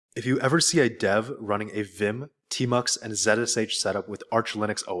If you ever see a dev running a Vim, Tmux, and ZSH setup with Arch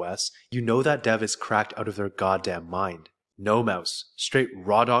Linux OS, you know that dev is cracked out of their goddamn mind. No mouse, straight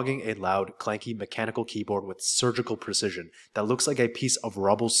raw dogging a loud, clanky mechanical keyboard with surgical precision that looks like a piece of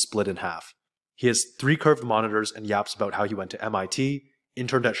rubble split in half. He has 3 curved monitors and yaps about how he went to MIT,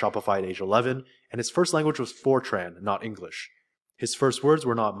 interned at Shopify at age 11, and his first language was Fortran, not English. His first words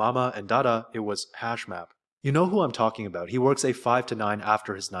were not mama and dada, it was hashmap. You know who I'm talking about. He works a 5 to 9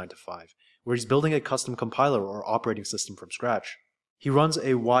 after his 9 to 5, where he's building a custom compiler or operating system from scratch. He runs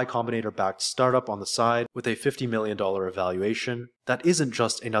a Y Combinator-backed startup on the side with a $50 million evaluation that isn't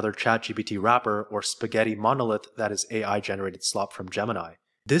just another ChatGPT wrapper or spaghetti monolith that is AI-generated slop from Gemini.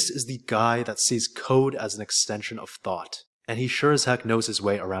 This is the guy that sees code as an extension of thought. And he sure as heck knows his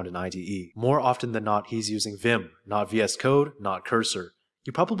way around an IDE. More often than not, he's using Vim, not VS Code, not Cursor.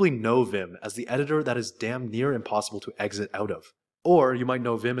 You probably know Vim as the editor that is damn near impossible to exit out of. Or you might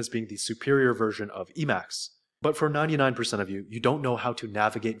know Vim as being the superior version of Emacs. But for 99% of you, you don't know how to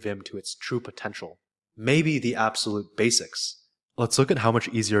navigate Vim to its true potential. Maybe the absolute basics. Let's look at how much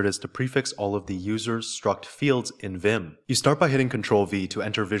easier it is to prefix all of the user struct fields in Vim. You start by hitting Ctrl-V to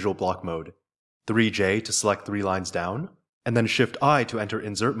enter visual block mode, 3J to select 3 lines down, and then Shift-I to enter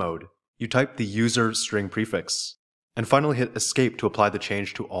insert mode. You type the user string prefix, and finally hit Escape to apply the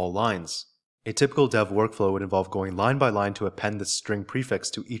change to all lines. A typical dev workflow would involve going line by line to append the string prefix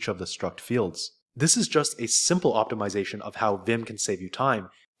to each of the struct fields. This is just a simple optimization of how Vim can save you time.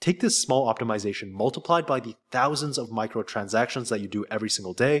 Take this small optimization multiplied by the thousands of microtransactions that you do every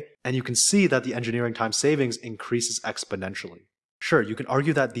single day, and you can see that the engineering time savings increases exponentially. Sure, you can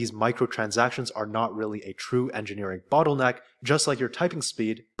argue that these microtransactions are not really a true engineering bottleneck, just like your typing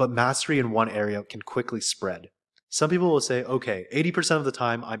speed, but mastery in one area can quickly spread. Some people will say, okay, 80% of the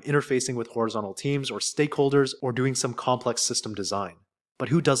time I'm interfacing with horizontal teams or stakeholders or doing some complex system design. But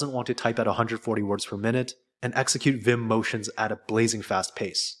who doesn't want to type at 140 words per minute and execute Vim motions at a blazing fast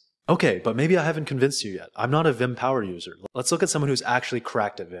pace? Okay, but maybe I haven't convinced you yet. I'm not a Vim power user. Let's look at someone who's actually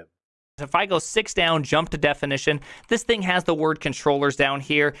cracked at Vim. If I go 6 down, jump to definition, this thing has the word controllers down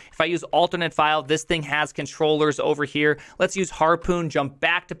here. If I use alternate file, this thing has controllers over here. Let's use Harpoon, jump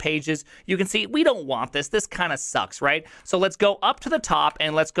back to pages. You can see we don't want this. This kind of sucks, right? So let's go up to the top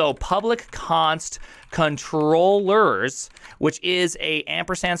and let's go public const controllers, which is a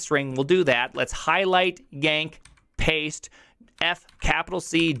ampersand string. We'll do that. Let's highlight, yank, paste, F, capital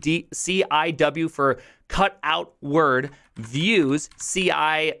C, D, C-I-W for cut out word, views,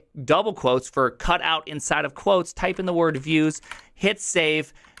 C-I double quotes for cut out inside of quotes, type in the word views, hit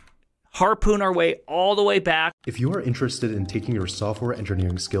save, harpoon our way all the way back. If you are interested in taking your software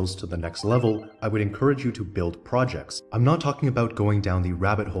engineering skills to the next level, I would encourage you to build projects. I'm not talking about going down the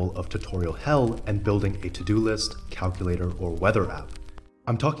rabbit hole of tutorial hell and building a to-do list, calculator, or weather app.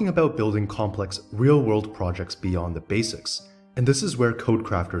 I'm talking about building complex, real-world projects beyond the basics. And this is where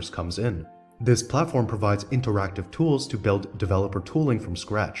CodeCrafters comes in. This platform provides interactive tools to build developer tooling from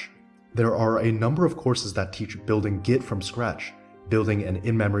scratch. There are a number of courses that teach building Git from scratch, building an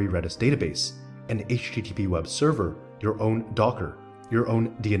in-memory Redis database, an HTTP web server, your own Docker, your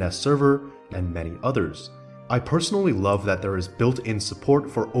own DNS server, and many others. I personally love that there is built-in support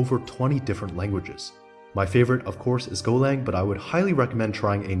for over 20 different languages. My favorite, of course, is Golang, but I would highly recommend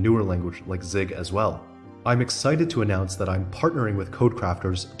trying a newer language like Zig as well. I'm excited to announce that I'm partnering with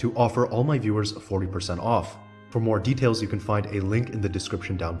CodeCrafters to offer all my viewers 40% off. For more details, you can find a link in the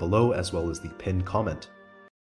description down below as well as the pinned comment.